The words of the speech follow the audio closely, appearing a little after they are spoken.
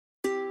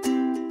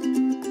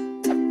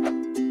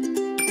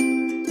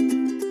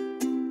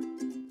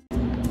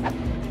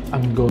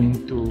I'm going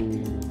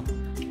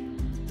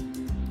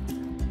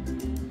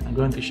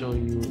to show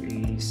you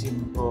a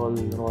simple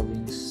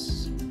rolling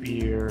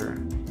sphere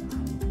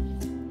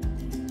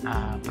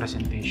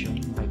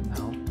presentation right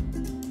now.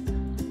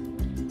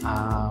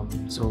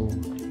 So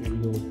here we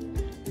go.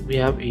 We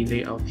have a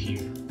layout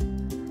here.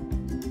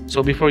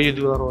 So before you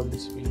do a rolling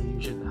sphere, you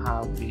should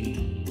have a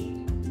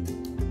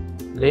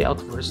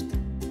layout first.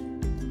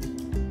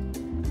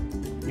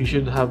 You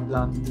should have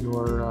done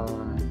your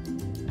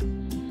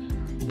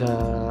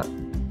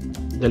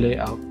the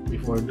layout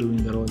before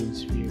doing the rolling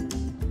sphere.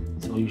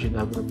 So you should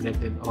have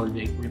reflected all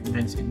the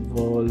equipments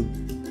involved,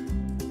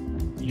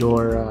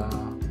 your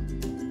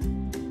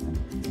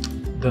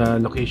the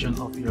location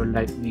of your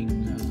lightning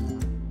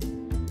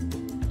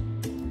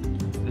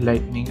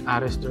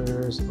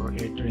arresters or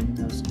air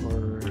terminals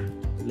or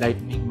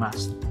lightning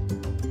mast.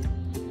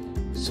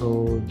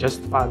 So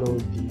just follow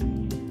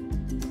the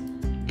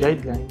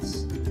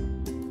guidelines.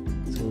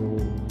 So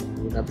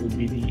that would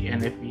be the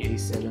NFPA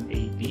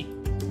 780.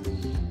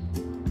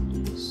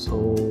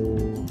 So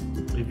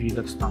review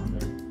that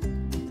standard.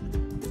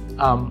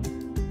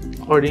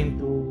 According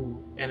to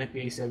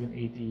NFPA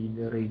 780,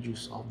 the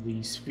radius of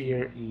the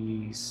sphere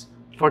is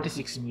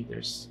 46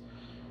 meters.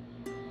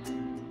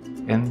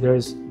 And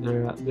there's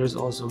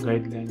also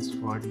guidelines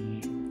for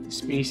the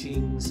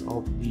spacings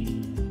of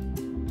the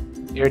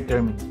air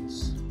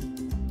terminals.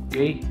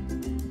 Okay,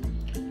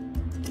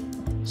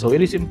 so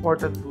it is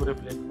important to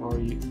reflect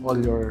all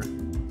your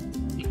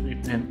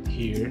equipment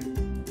here.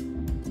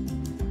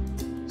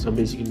 So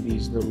basically this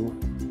is the roof,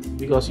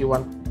 because you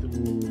want to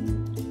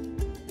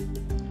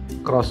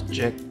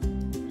cross-check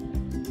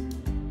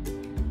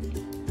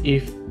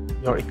if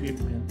your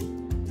equipment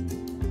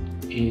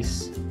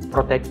is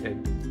protected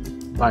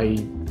by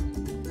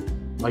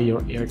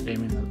your air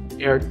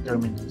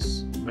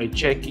terminals by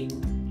checking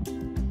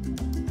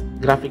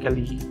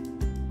graphically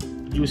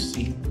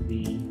using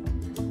the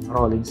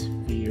rolling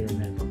sphere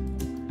method,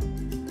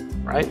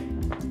 right?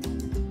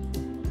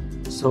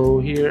 So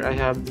here I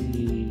have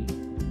the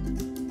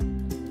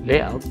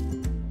layout.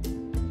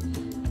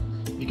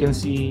 You can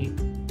see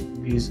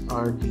these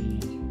are the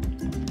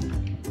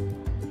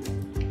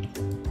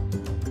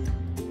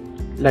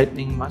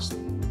lightning mast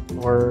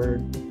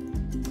or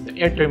the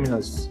air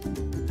terminals.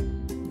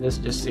 Let's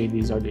just say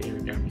these are the air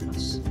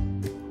terminals.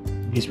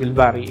 These will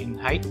vary in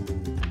height,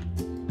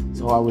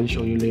 so I will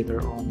show you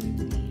later on in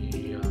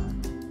the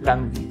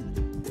plan view,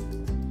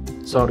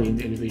 in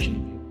the elevation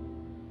view.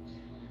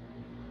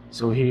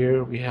 So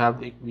here we have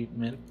the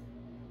equipment.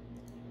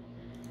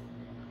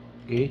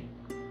 Okay,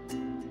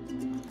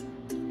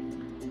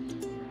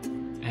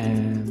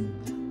 and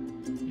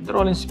in the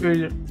rolling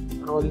sphere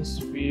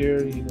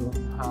you don't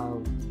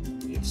have,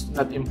 it's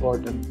not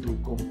important to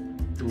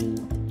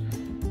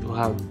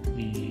have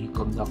the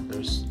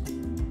conductors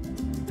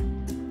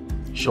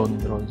shown in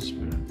the rolling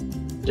sphere,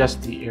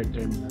 just the air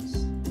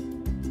terminals.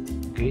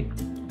 Okay,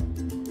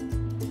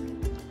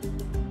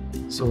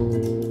 so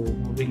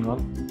moving on.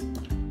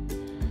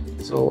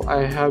 So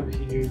I have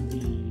here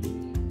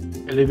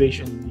the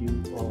elevation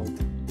view of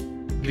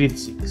grid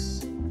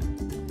 6.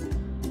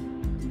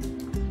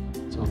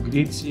 So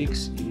grid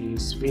 6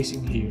 is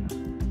facing here.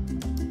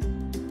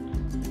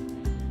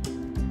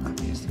 That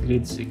is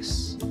grid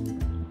 6.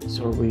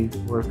 So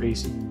we're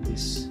facing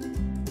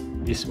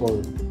this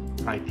wall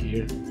right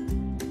here.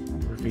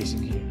 We're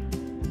facing here.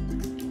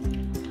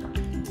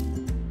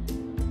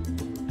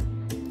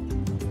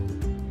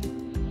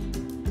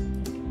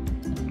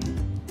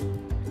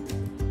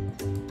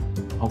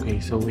 Okay,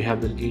 so we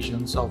have the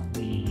locations of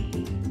the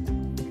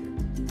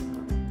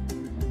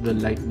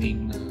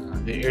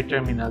air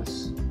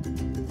terminals.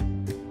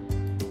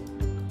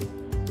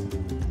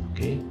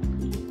 Okay,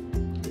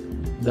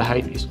 the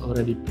height is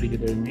already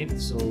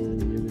predetermined, so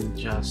we will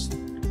just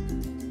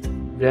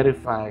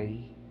verify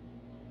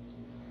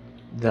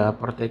the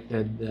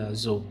protected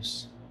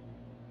zones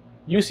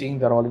using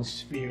the rolling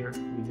sphere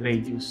with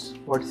radius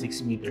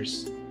 46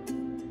 meters.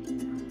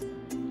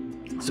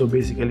 So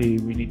basically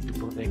we need to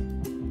protect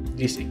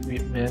this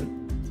equipment,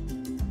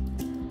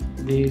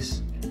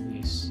 this and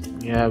this.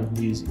 We have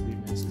these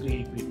equipments,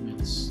 3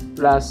 equipments,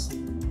 plus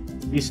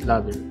this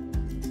ladder.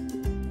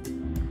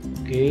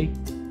 Okay,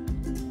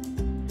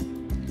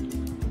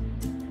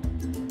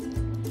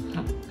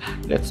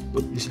 let's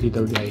put this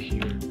little guy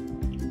here.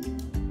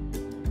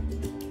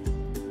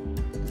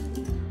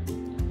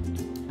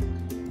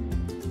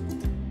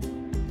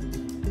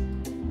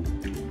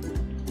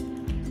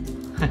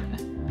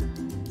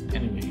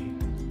 Anyway,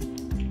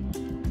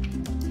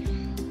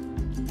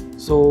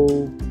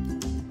 so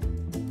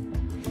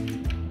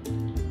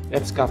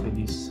let's copy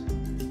this.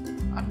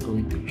 I'm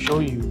going to show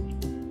you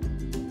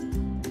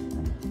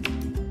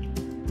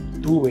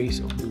 2 ways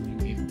of doing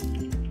it.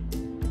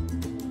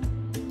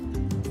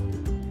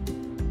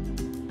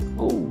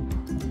 Oh,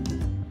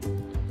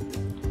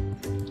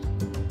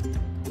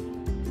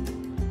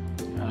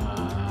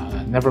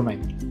 never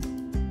mind.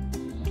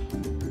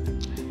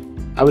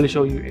 I will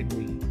show you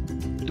anyway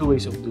 2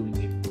 ways of doing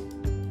it.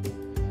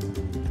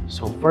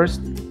 So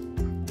first,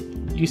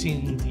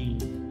 using the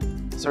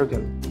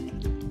circle.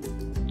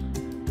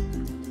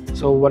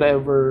 So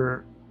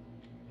whatever,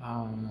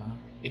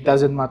 it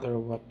doesn't matter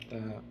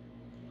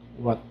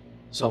what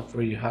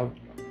software you have.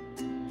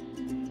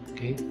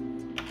 Okay.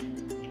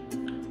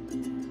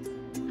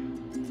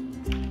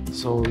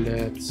 So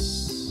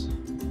let's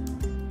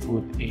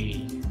put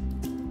a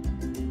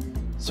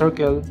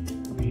circle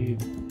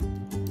with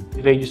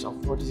a radius of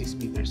 46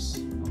 meters.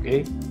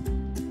 Okay.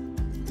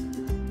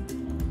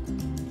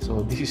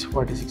 So this is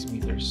 46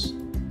 meters.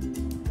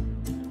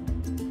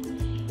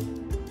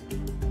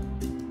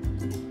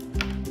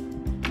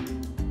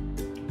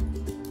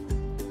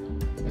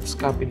 Let's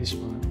copy this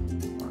one,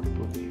 or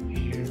put it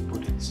here,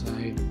 put it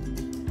inside,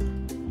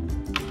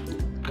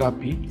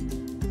 copy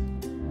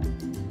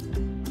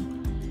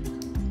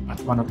at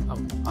one of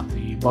on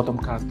the bottom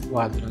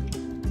quadrant.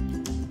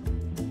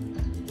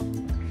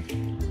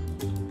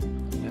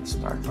 Let's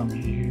start from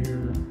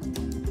here.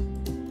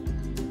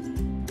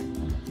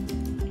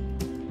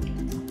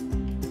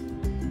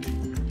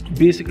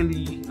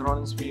 Basically,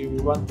 rolling sphere, we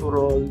want to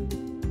roll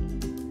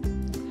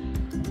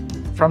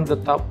from the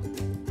top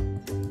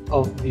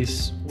of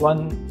this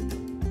one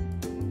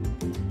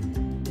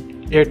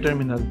air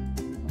terminal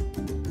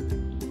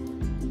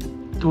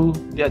to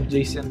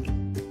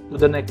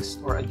the next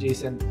or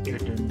adjacent air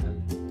terminal.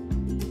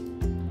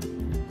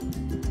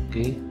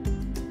 Okay,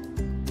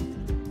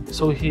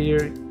 so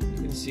here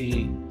you can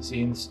see,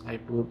 since I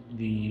put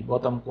the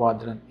bottom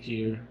quadrant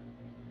here,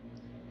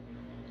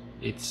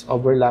 it's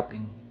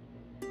overlapping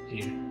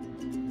here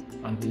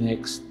on the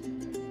next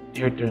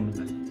air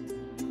terminal.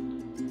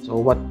 So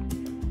what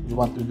we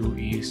want to do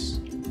is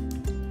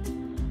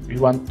we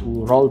want to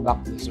roll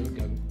back the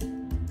circle.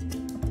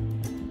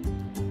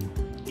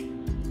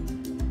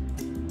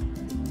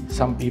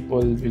 Some people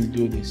will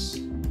do this,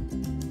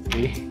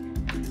 okay,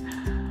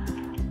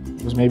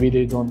 because maybe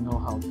they don't know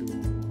how to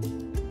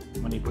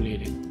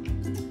manipulate it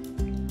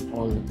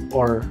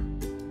or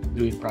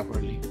do it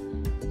properly.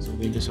 So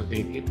they just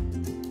rotate it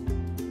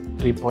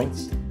 3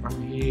 points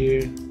from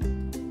here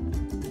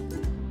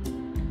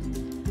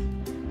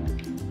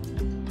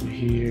to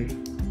here.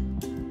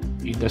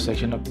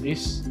 Intersection of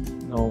this,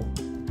 no,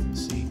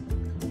 see,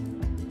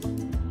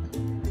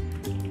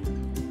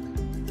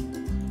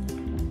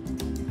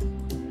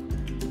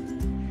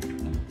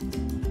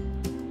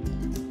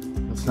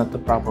 that's not the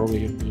proper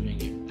way of doing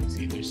it. You can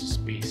see there's a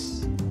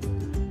space,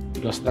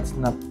 because that's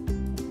not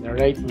the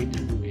right way to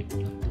do it.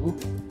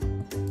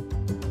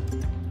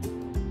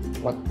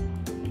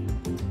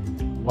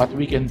 What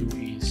we can do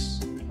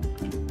is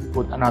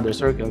put another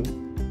circle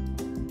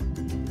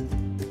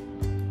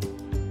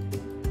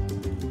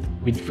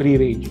with free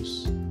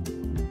radius.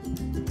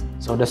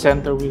 So the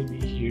center will be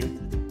here,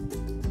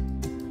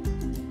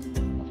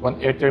 one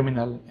air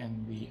terminal,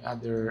 and the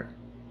other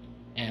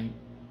end,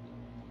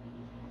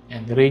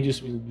 and the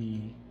radius will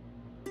be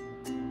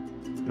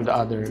to the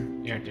other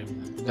air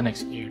terminal, to the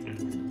next air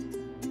terminal.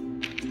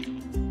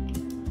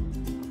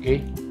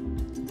 Okay,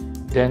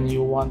 then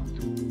you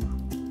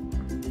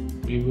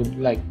would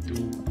like to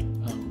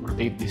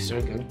rotate this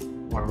circle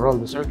or roll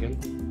the circle.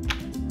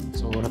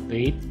 So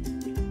rotate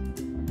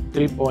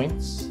 3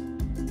 points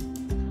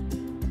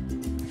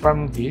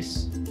from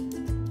this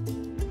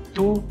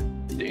to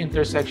the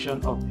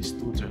intersection of these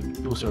two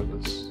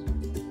circles,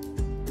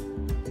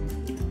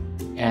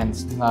 and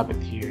snap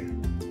it here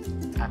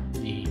at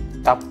the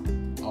top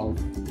of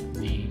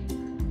the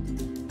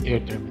air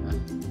terminal.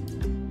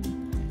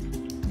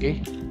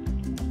 Okay.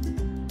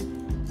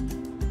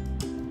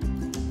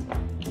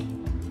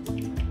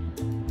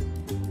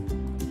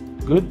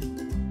 Good.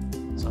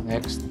 So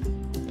next,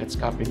 let's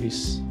copy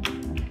this.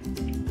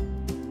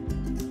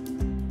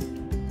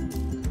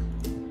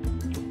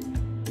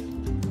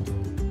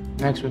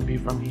 Next would be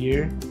from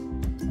here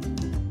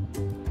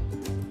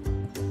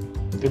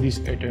to this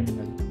air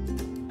terminal.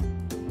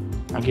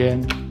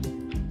 Again,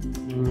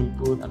 we will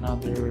put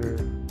another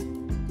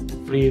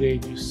free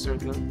radius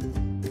circle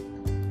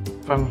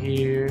from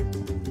here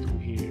to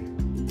here,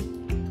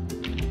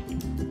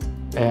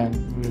 and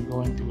we're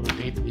going to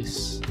rotate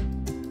this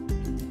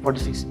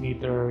 46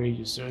 meter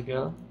radius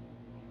circle.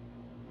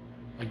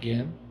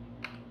 Again,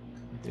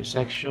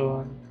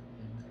 intersection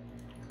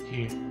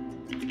here.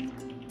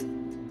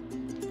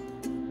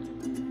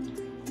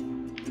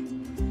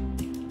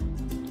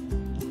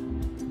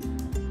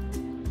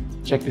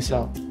 Check this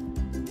out.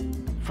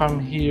 From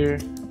here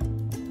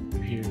to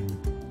here.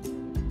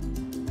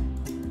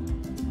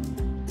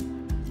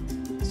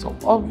 So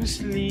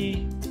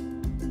obviously,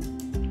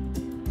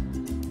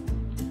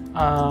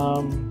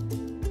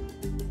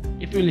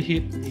 it will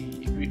hit the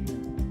equipment.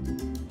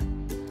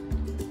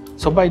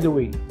 So by the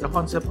way, the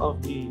concept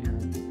of the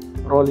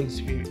rolling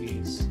sphere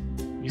is,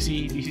 you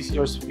see, this is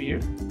your sphere,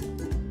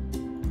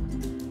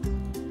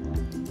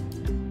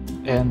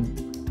 and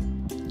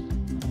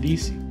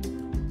these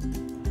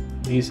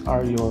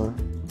are your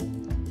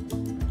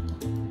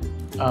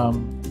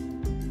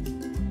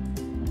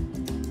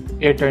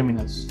air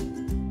terminals.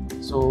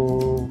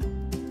 So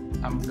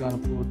I'm gonna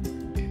put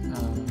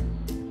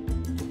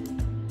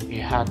a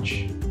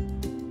hatch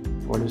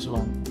for this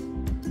one.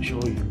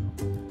 show you.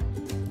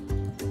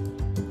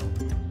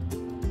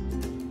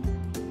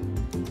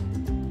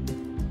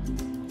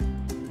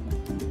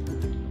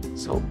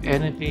 So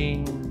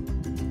anything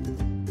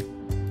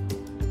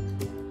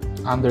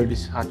under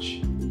this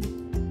hatch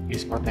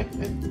is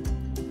protected.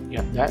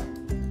 Get that?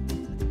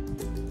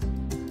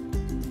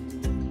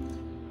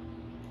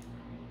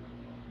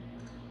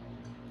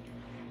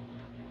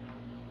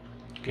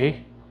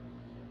 Okay.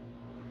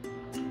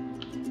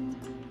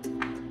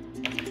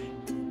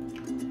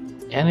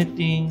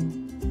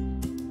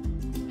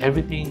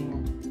 Everything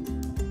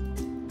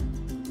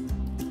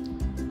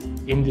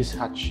in this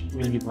hatch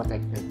will be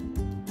protected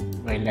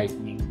by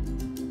lightning.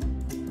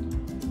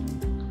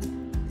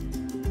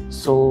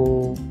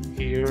 So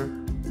here,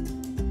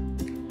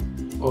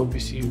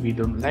 obviously we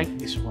don't like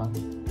this one,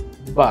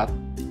 but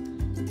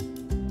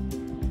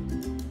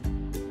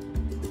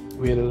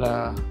we'll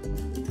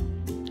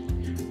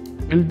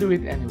do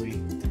it anyway,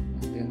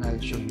 and then I'll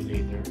show you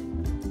later.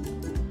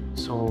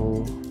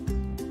 So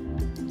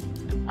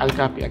I'll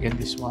copy again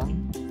this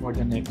one for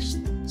the next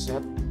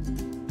set.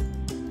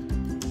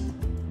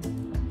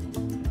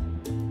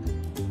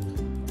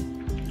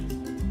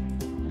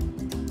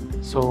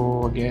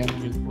 So again,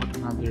 we'll put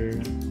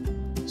another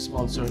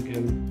small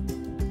circle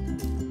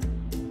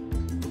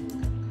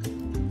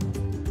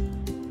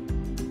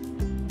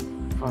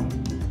from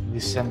the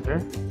center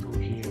to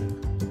here.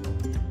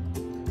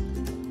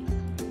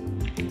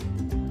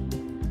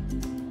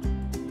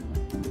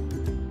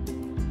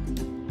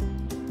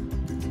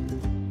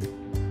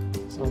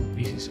 So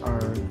this is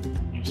our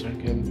new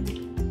circle.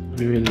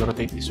 We will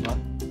rotate this one.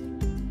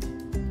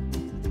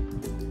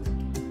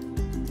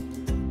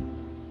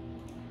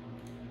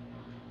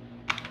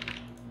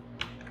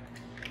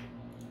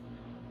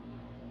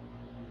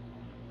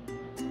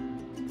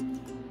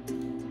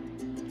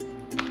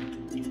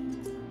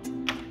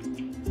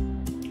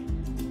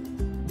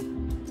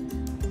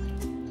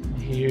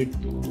 Here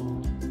to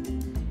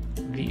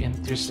the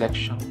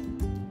intersection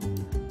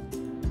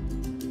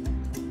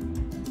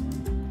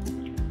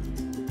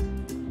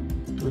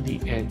to the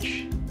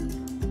edge.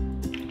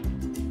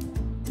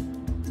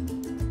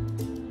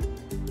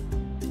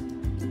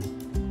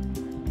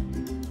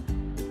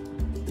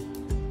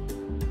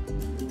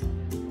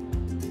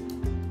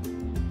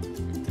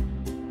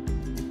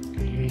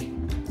 Okay,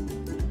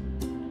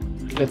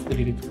 let's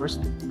delete it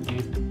first.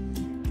 Delete.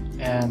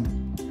 And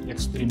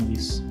let's trim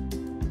this.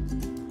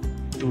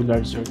 Two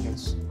large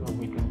circles to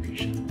avoid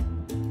confusion.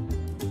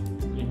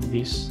 Trim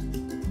this.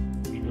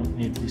 We don't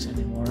need this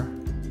anymore.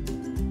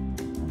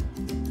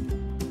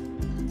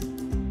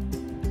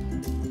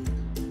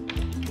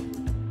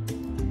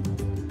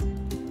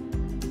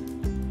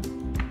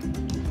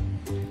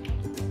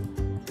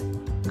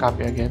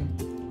 Copy again.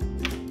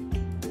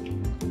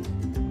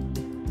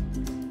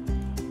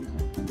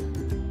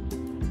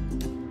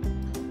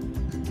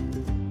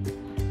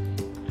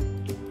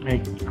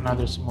 Make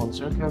another small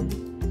circle.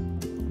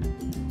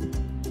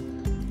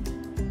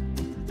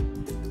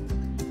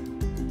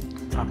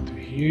 Up to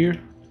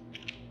here,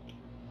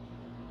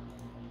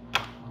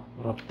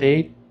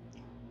 rotate,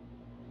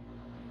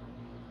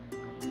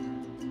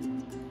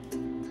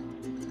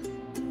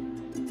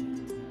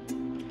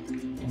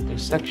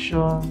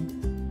 intersection,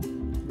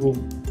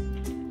 boom.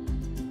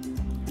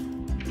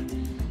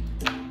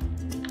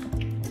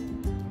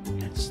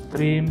 Let's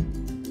trim.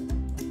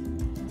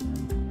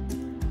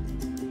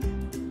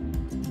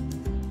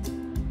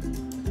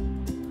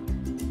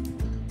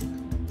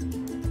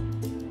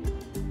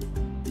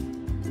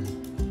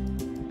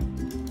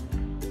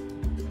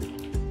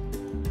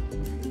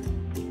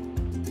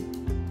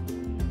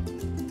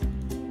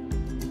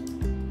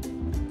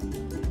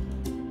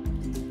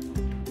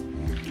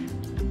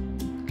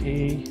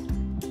 Okay.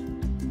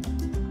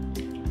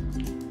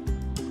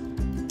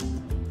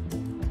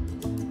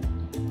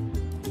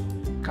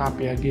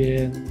 Copy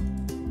again.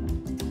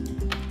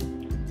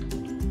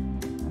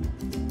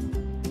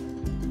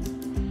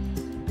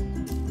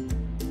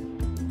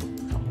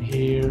 From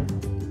here,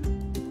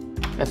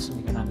 let's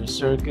make another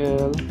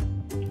circle.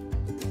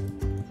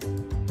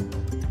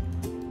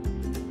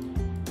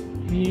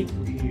 Here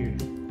to here.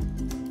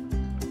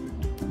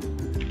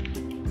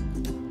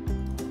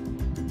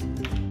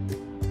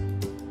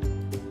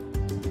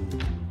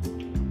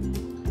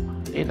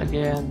 Rotate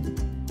again.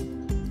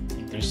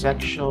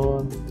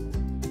 Intersection.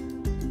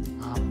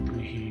 Up to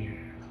here.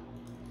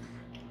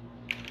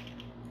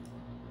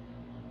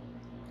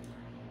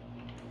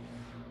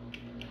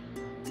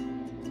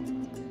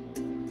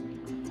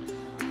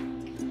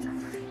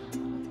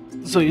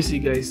 So you see,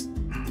 guys,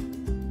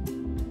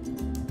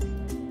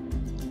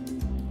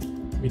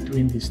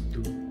 between these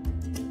two,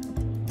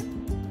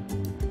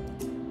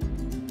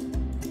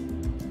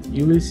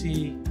 you will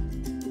see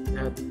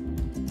that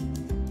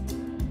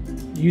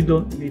you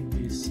don't need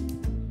this.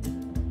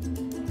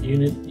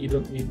 You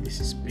don't need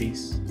this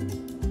space.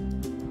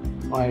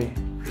 Why?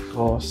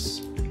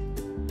 Because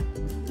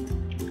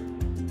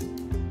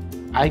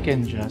I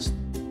can just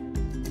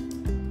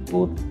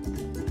put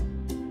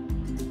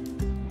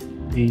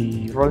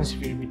the rolling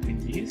sphere between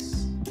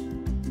this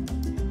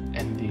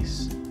and this.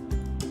 this.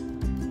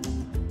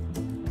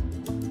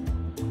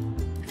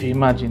 If you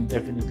imagine,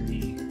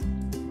 definitely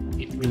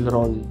it will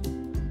roll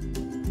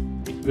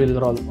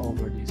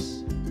over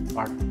this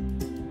part.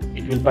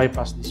 It will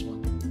bypass this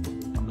one.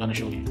 I'm gonna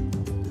show you.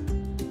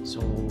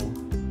 So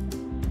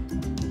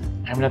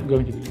I'm not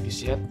going to do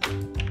this yet.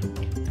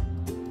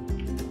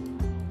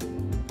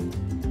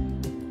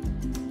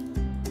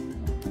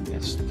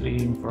 Let's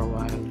stream for a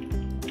while.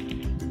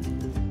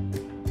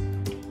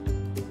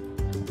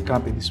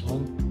 Copy this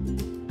one.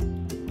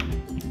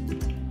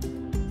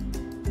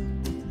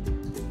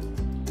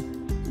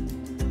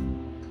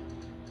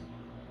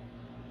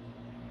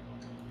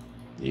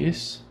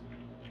 This.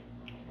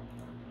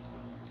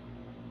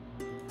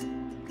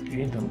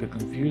 Okay, don't get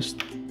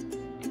confused.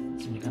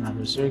 Let's make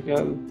another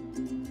circle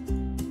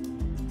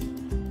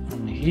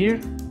from here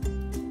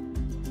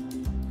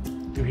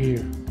to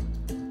here,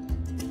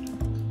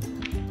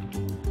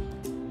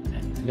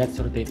 and let's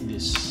rotate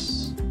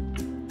this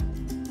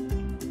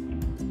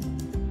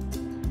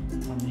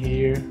from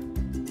here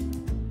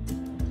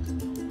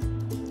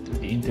to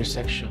the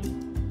intersection.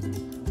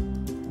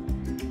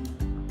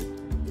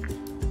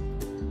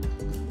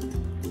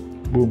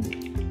 Boom.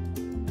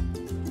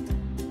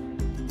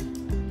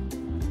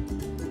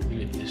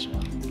 Delete this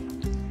one.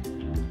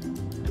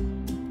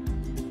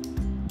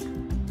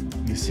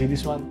 You see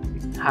this one?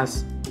 It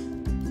has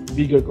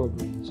bigger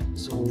coverage,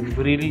 so we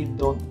really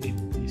don't need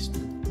these two.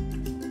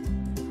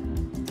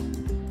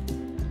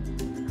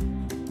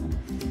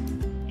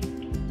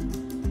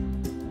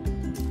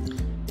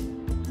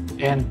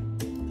 And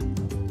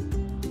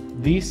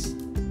these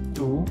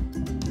two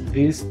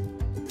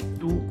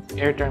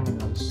air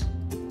terminals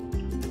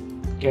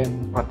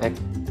can protect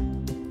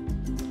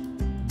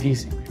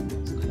these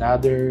equipments, the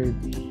ladder,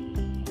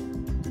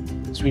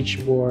 the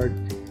switchboard,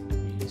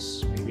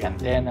 this maybe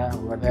antenna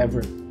or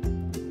whatever.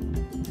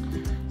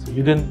 So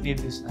you don't need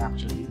this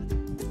actually.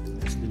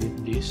 Let's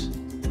delete this.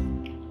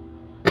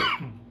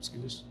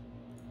 Excuse.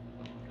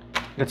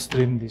 Let's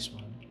trim this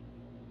one.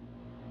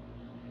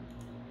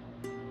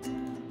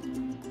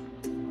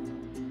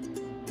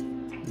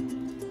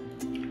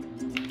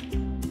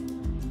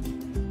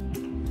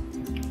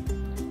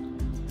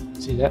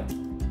 See that?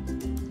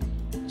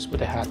 Let's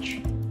put a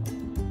hatch.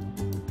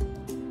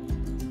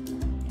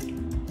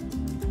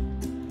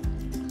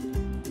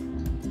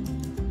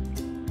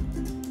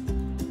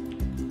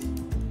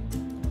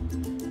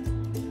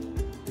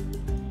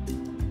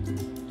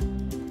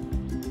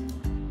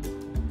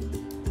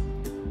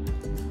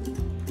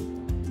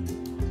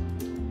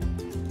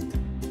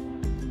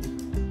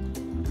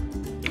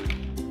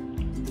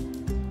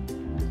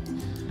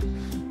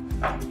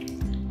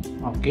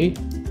 Okay.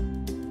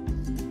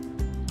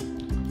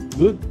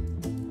 Good.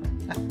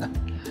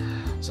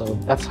 So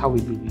that's how we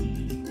do the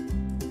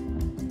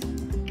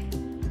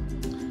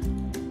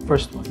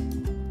first one.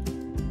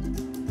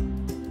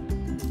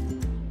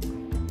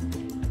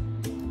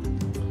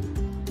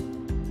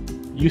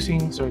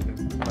 Using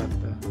circuit, but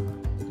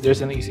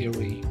there's an easier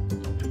way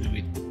to do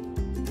it.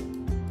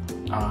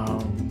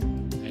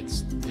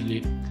 Let's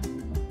delete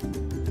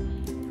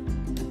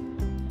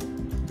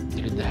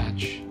the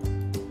hatch.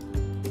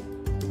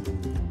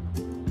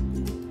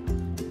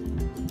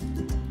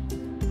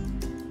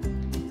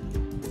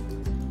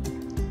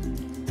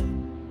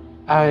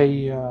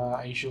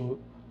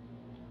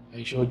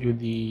 I showed you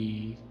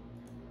the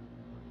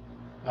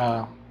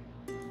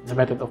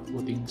method of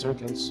putting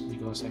circles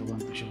because I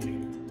want to show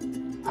you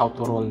how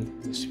to roll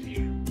the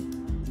sphere.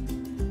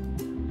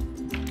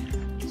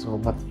 So,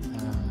 but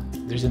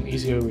there's an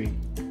easier way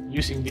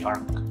using the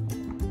arc.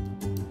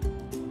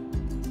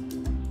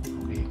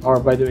 Okay. Or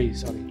by the way,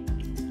 sorry,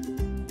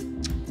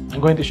 I'm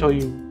going to show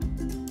you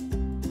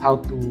how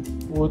to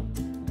put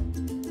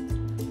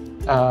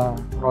a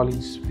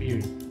rolling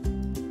sphere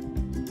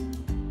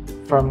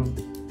from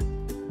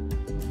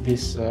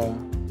this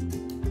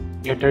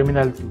air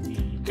terminal to the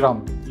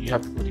ground. You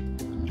have to put it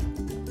the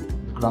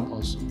ground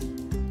also. So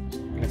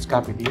let's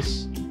copy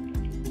this.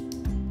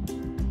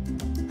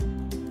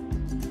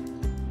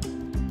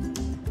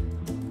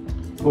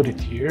 Put it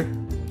here,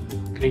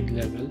 grade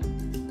level.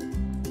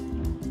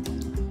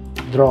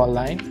 Draw a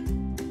line,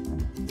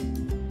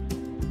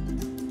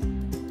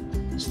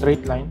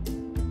 straight line,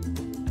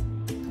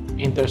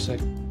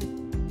 intersect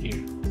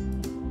here.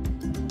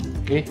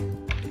 Okay.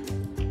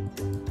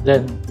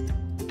 Then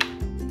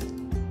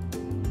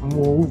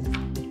move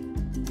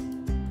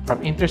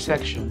from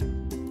intersection.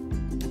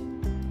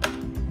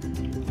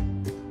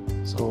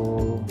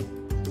 So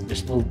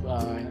just move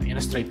in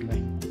a straight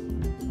line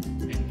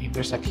and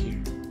intersect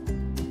here.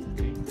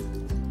 Okay.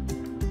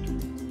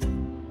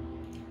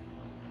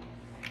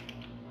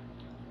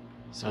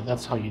 So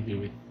that's how you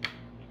do it.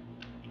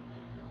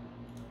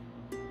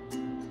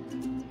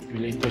 It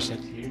will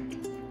intersect here.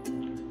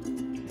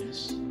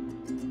 Yes.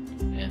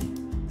 And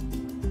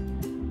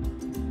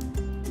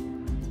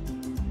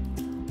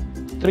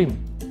trim.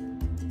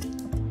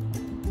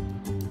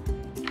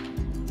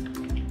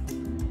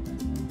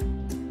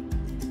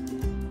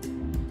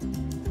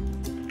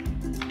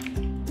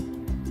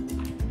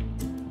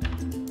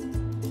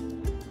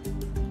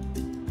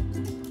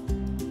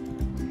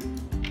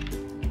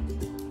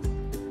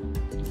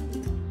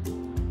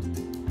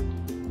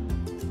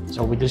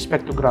 So with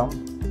respect to ground,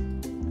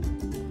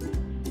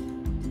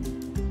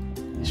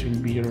 this will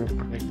be your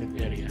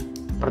protected area,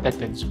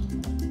 protected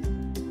zone.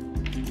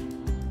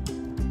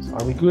 So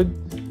are we good?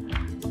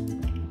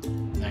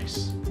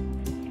 Nice.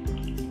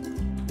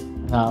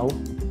 Now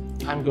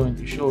I'm going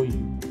to show you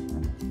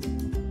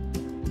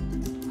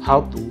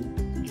how to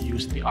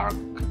use the arc.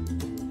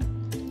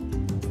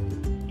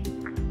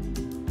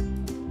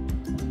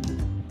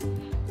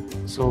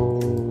 So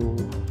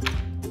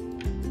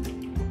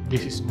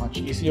this is much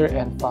easier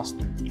and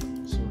faster.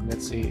 So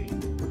let's say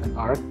put an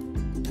arc,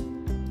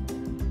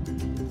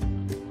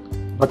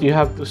 but you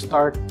have to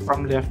start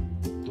from left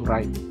to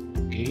right.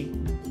 Okay,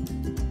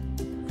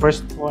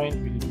 first point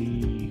will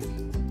be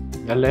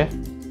the left,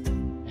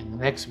 and the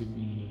next will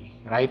be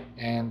right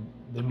and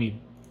the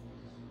mid.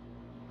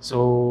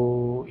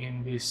 So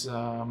in this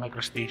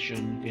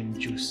microstation, you can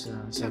choose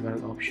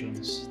several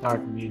options: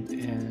 start, mid,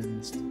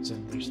 and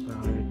center.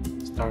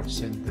 Start,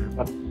 center.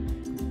 But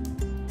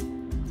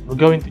we're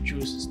going to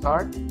choose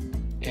start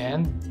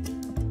and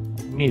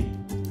mid.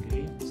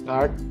 Okay,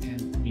 start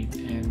and mid,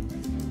 and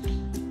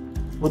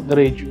put the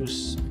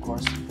radius, of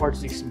course,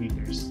 46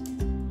 meters.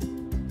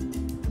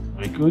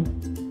 Very good.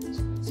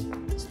 So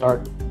let's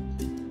start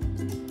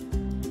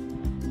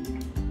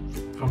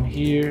from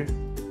here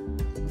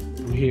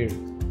to here,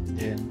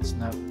 then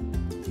snap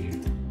here.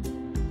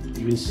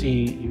 You will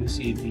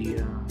see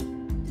the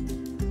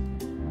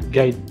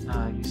guide.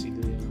 You see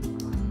the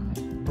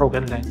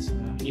broken lines,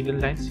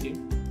 hidden lines here.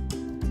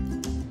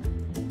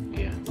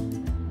 Yeah,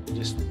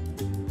 just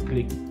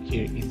click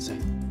here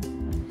inside.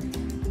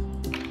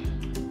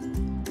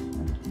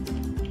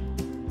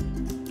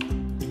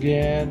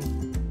 Again,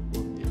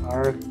 put the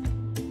arc.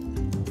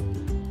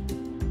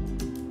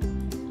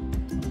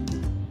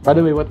 By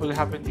the way, what will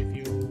happen if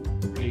you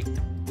click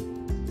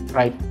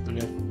right to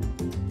left?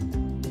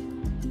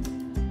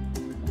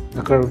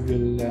 The curve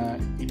will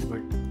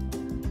invert.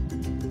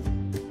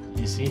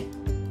 You see,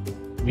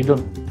 we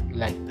don't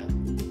like that.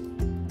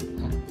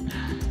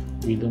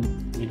 we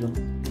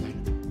don't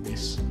like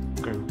this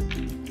curve.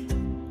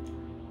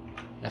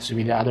 That should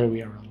be the other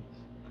way around.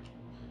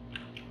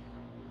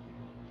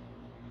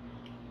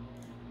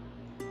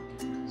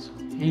 So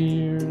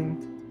here,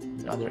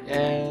 the other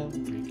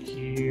end, click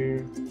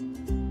here.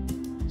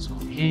 So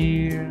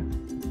here,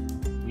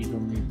 we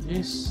don't need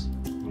this.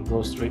 We'll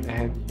go straight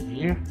ahead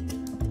here.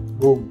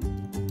 Boom.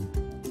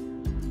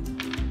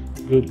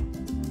 Good.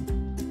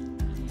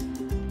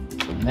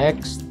 So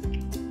next,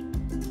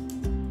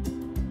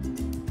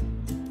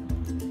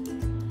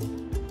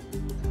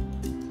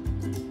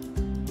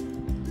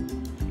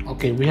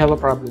 okay, we have a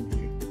problem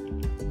here,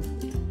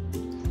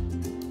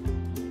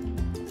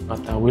 but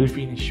we'll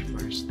finish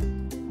first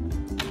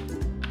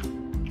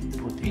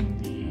putting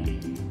the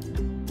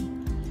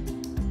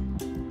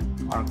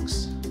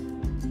arcs.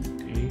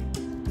 Okay,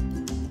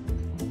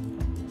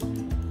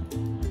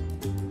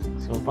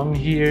 so from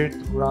here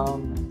to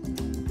ground,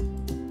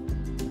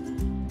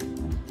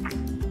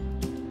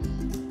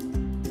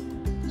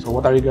 so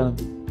what are you gonna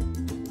do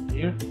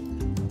here?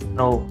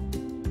 No,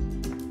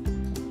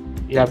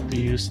 you have to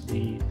use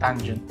the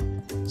tangent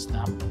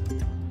snap.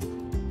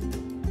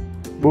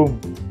 Boom.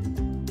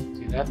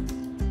 See that?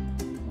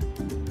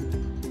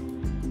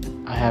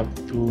 I have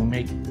to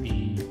make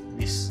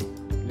this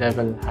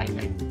level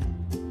highlight,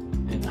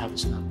 then I have to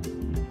snap.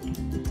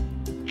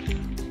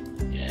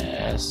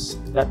 Yes,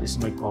 that is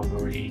my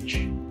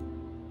coverage.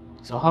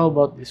 So how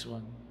about this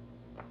one?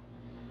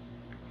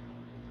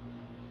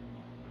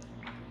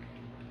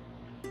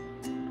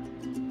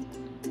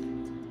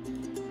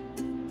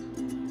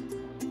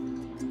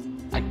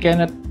 I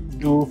cannot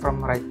do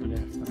from right to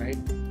left, right?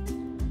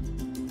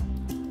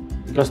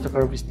 Because the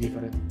curve is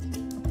different.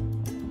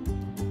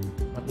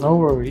 But no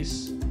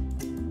worries.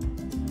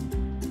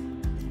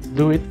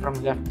 Do it from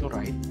left to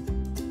right.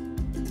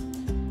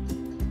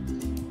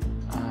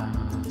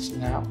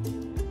 Snap,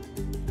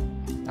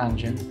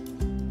 tangent.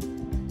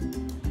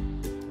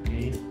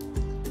 Okay,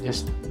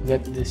 just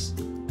let this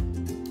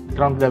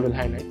ground level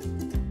highlight.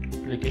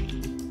 Click it,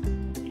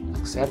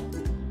 accept,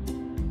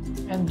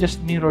 and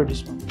just mirror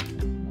this one.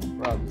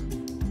 Problem.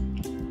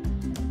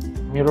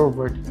 Mirror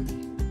vertically.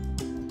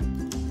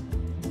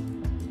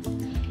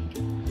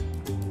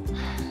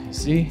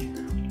 See,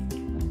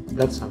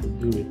 that's how to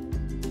do it.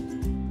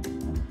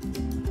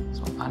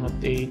 So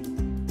annotate.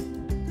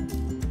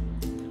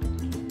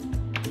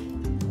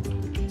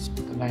 Let's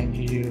put a line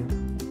here.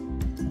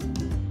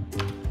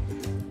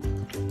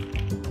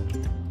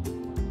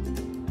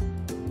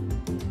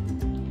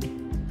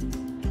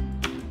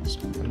 Let's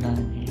put a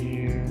line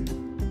here.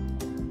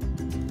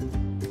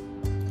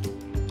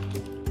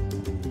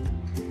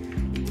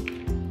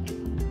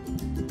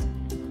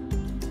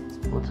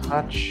 Put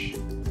hatch.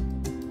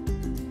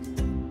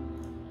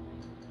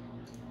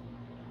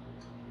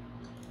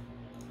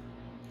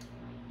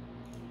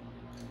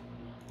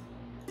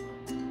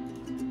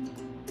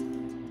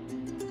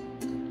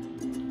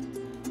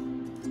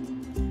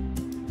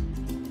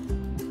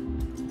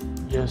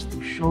 Just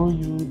to show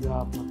you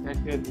the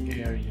protected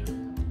area,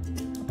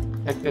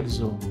 protected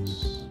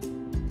zones.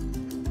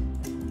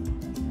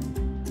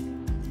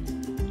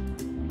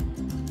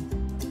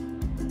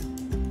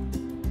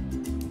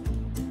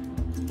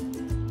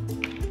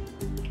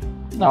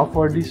 Now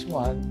for this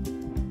one,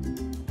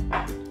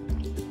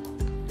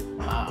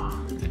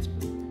 let's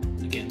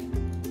again.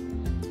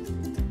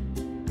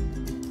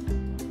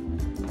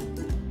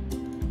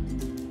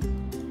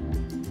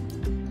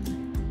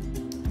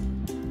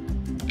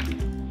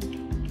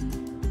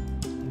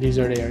 These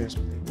are the areas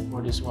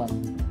for this one.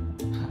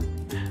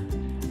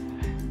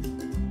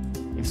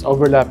 It's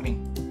overlapping.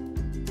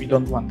 We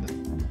don't want that.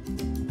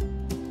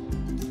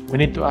 We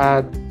need to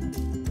add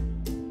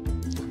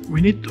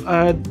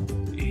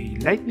a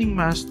lightning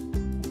mast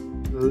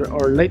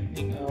or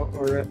lightning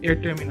or air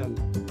terminal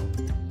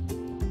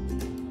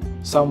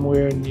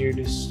somewhere near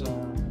this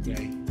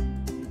guy.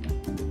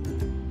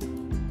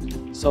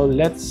 So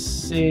let's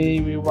say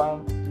we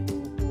want to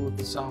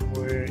put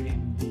somewhere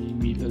in the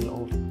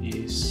middle of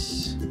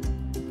this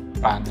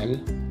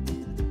panel,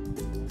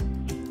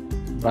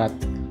 but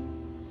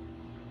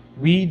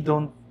we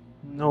don't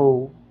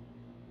know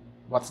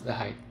what's the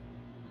height.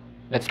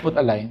 Let's put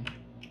a line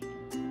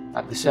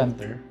at the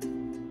center.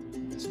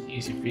 That's an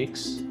easy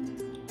fix.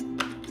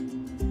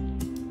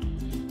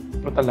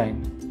 Put a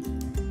line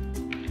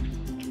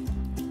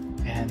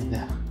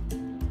and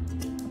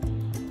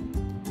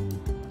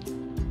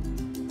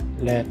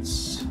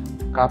let's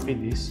copy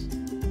this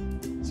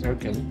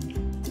circle.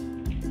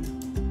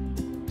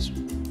 It's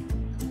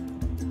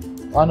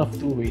one of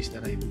two ways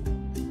that I do.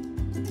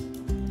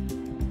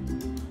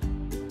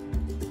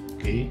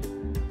 Okay.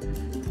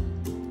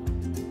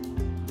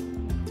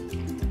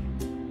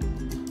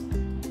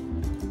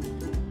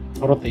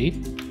 Rotate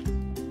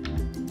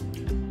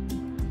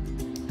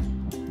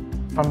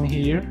from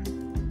here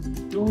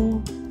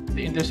to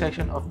the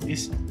intersection of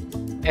this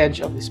edge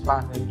of this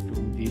panel to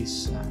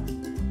this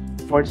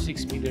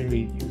 46 meter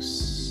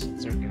radius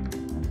circle.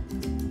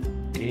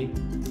 Okay,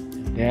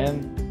 and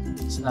then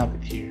snap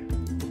it here.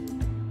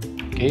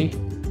 Okay,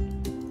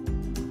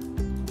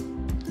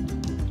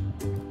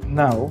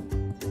 now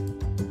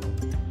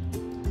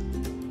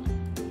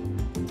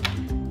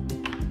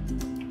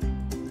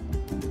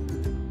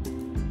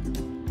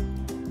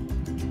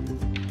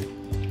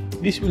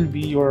this will be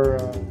your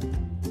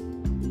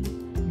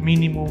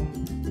minimum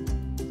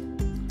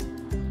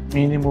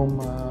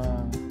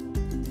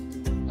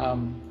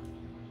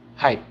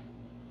height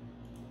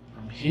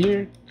from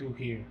here to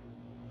here,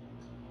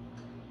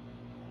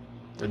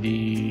 to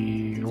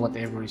the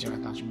whatever is your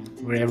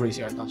attachment, wherever is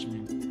your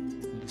attachment,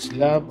 the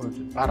slab or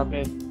the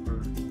parapet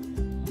or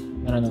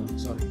no,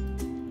 sorry,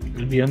 it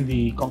will be on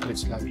the concrete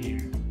slab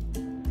here.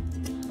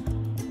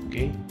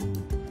 Okay.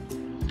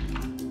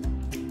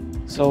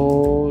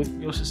 So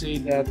it goes to say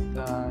that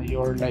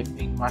your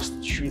lightning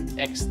mast should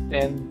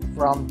extend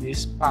from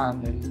this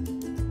panel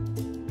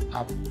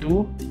up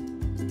to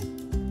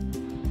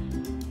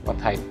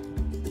what height?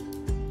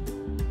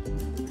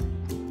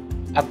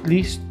 At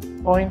least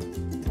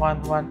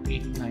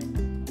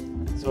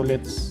 0.1189. So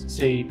let's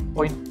say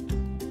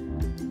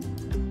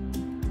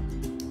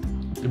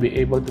 0.2 to be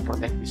able to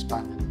protect this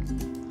panel.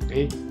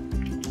 Okay,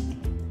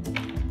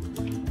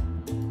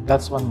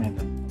 that's one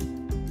method.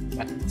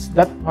 But it's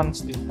that one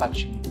still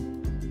touching,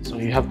 so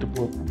you have to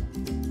put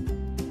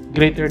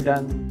greater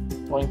than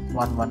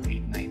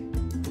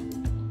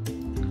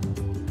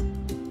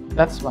 0.1189.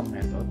 That's one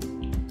method.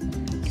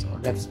 So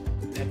let's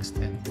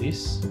extend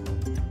this.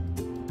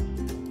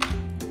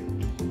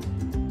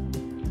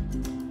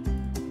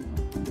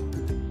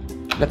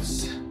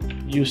 Let's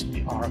use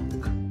the arc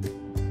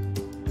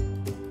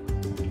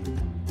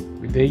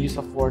with the use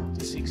of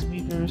 46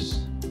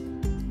 meters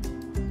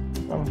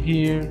from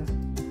here.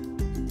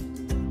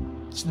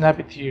 Snap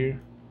it here,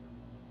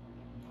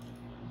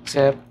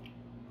 except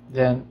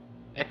then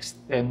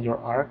extend your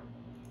arc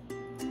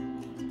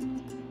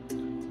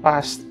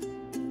past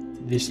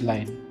this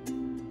line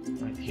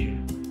right here,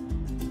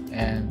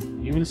 and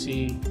you will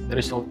see the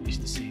result is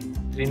the same.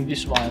 Trim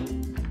this one,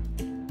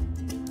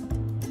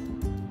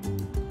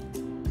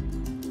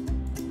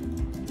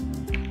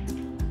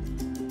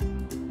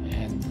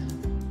 and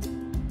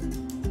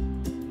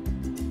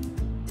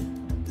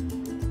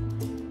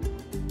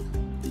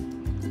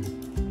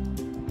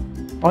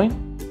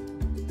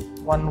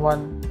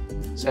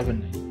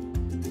 0.1179.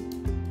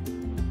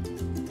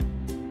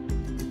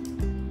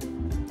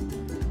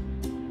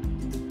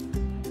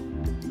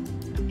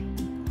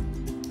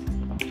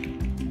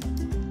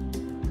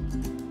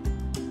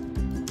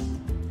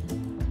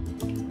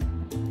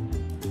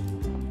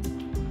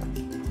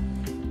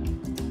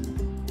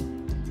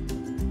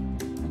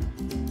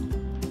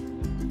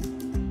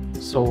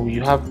 So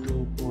you have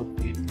to put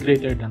it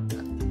greater than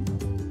that.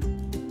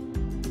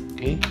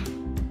 Okay.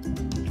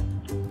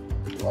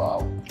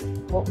 Wow.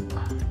 Oh.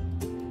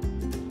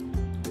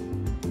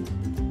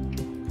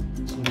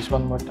 So this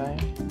one more time.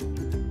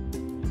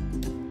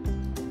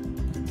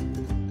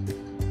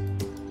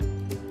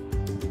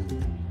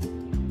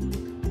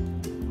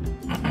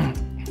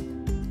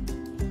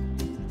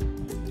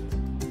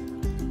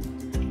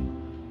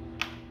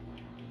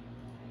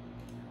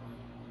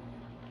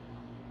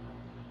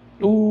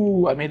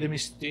 Ooh, I made a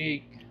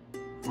mistake.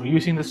 For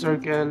using the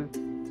circle,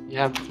 you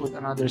have to put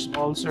another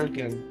small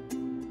circle.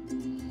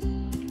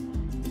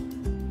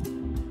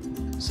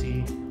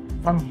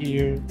 from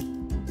here,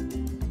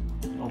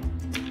 oh,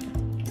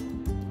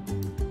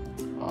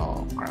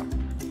 oh crap.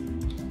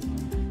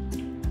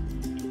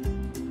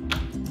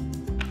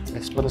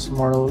 Let's put a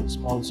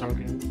small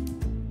circle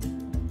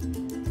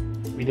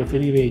with a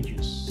free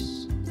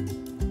radius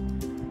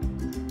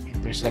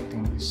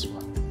intersecting this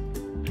one.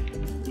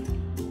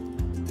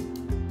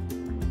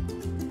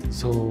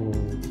 So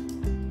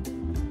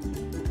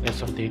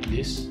let's rotate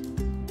this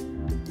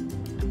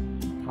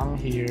from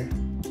here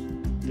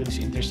to this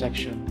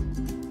intersection.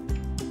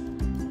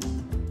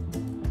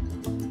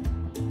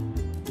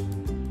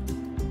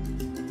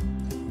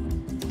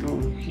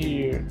 To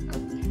here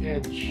at the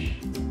edge.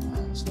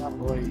 Snap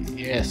boy,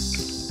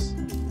 yes.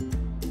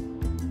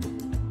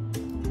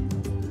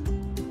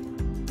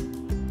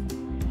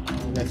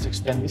 Let's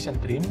extend this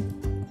and trim.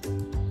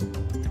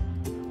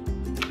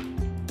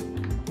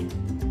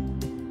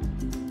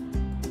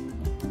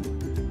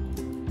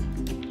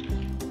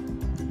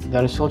 The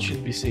result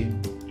should be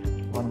same,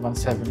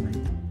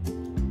 1179.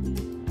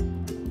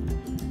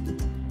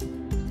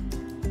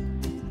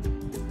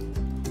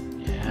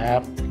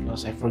 Yep,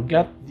 because I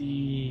forgot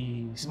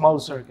the small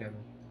circle.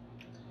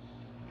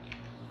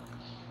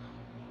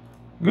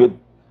 Good.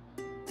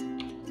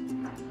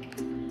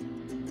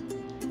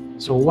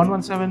 So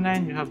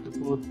 1179, you have to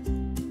put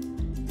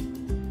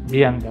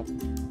beyond that.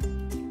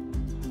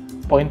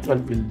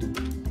 0.12 will do.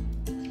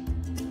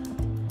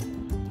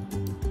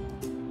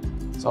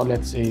 So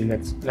let's say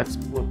let's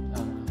put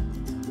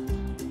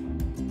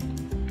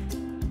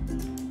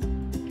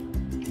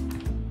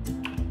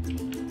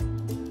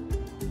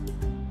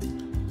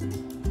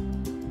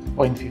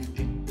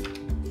 0.15.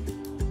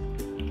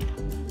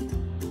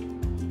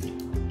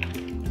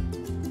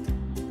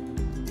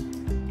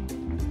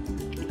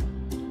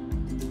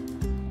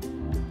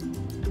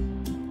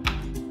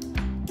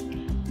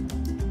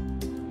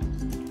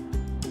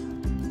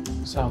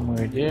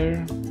 Somewhere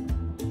there.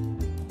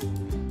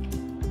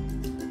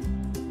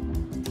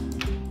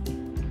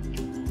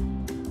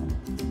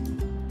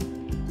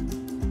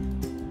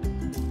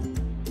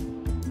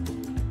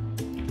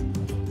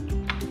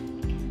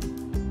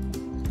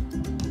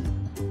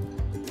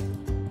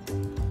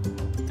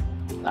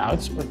 Now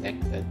it's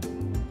protected.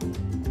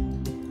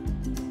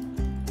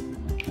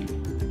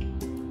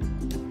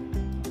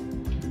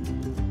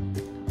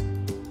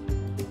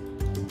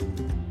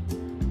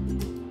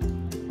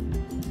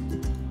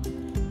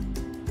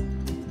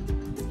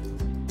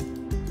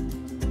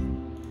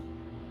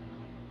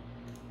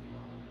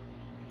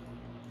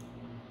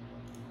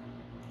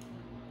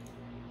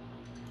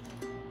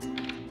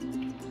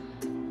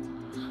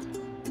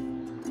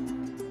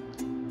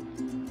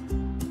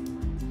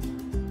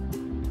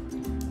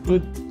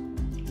 Good.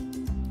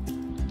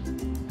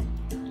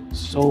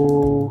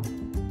 So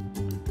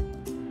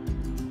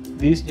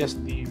this is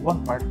just the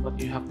one part, but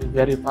you have to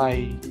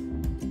verify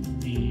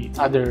the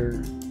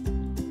other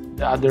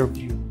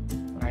view,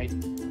 right?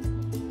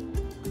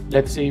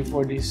 Let's say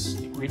for this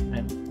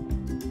equipment,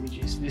 which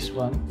is this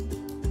one,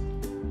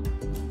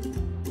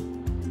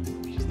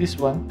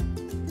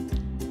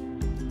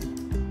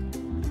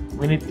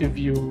 we need to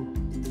view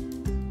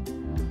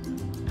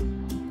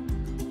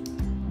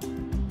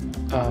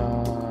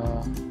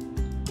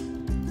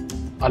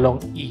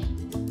along E,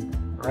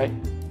 right?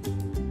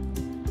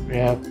 We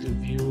have to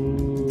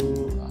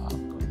view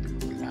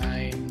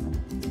line.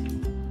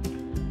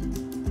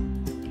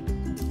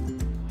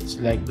 It's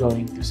like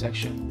going to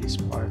section this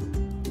part.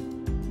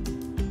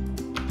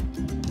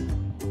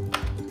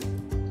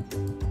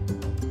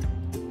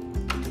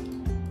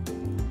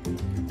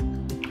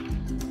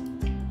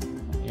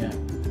 Yeah,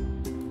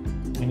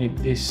 we need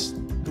these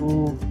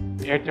two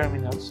air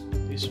terminals,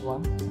 this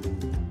one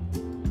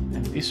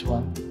and this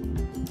one,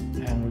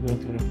 and we're going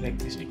to reflect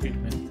this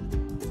equipment.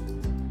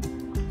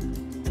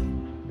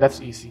 That's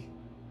easy.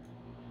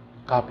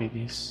 Copy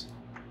this.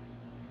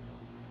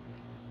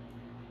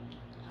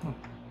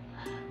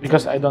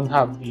 Because I don't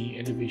have the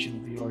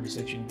elevation view or the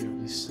section view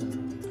of this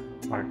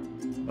part,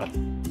 but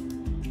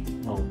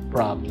no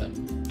problem.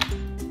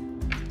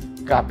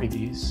 Copy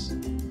this.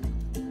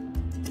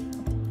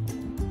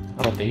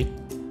 Rotate.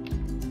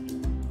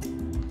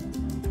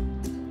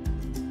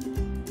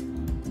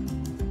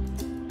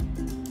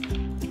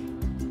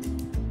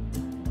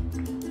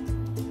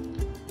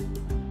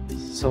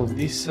 So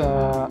this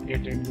air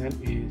terminal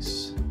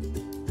is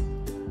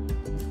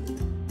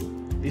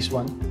this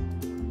one,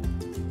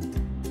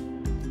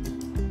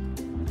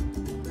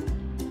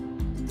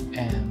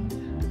 and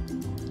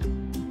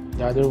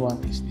the other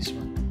one is this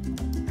one.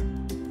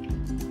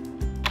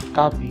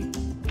 Copy.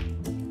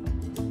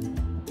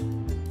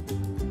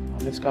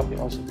 Let's copy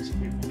also this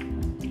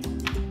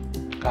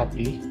equipment.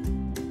 Copy.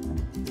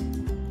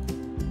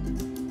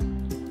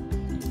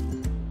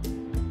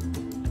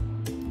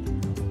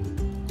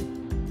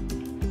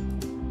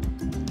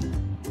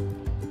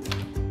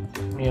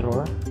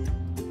 Mirror.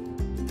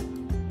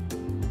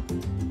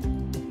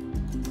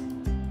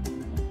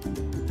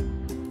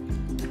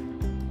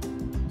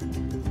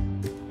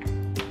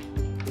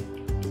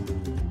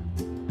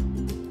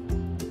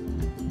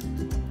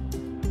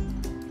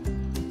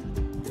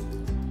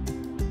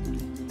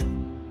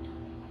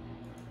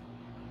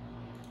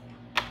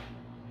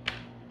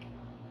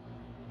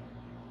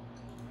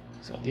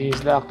 So this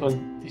is the actual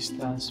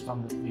distance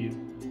from the view.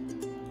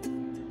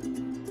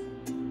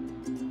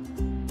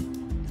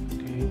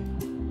 Okay,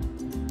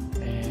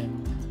 and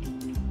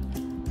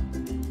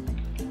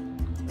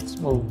let's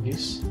move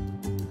this.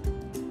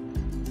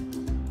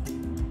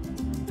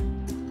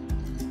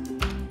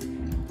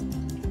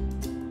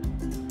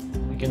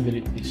 We can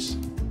delete this.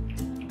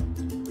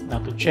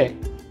 Now to check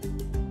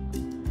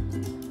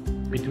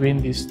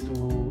between these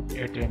two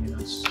air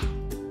terminals,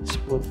 let's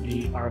put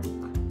the arc.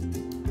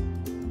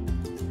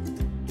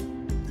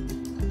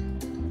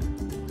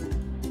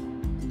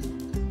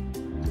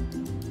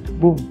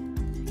 Boom!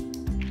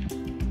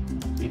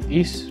 It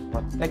is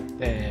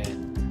protected.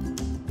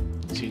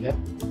 See that?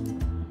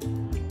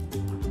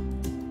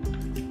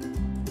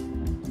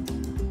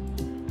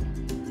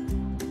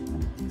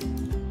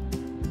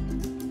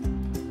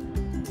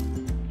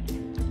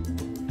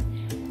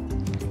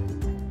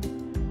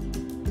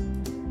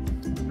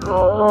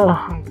 Oh,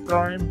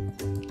 time.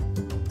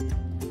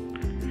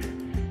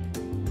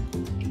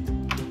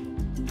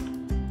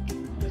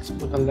 Let's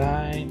put a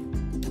line.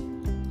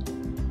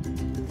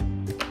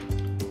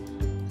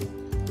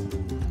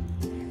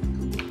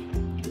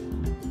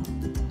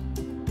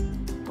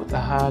 Put a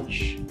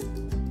hatch.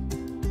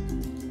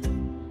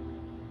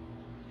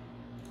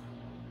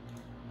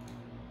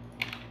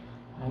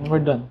 And we're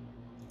done.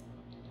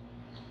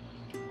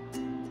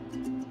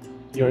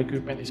 Your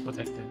equipment is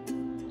protected.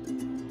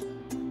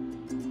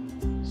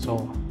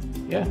 So,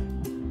 yeah.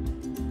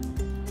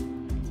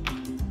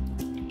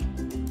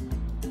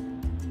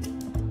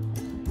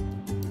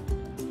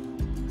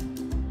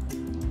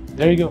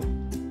 There you go.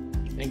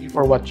 Thank you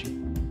for watching.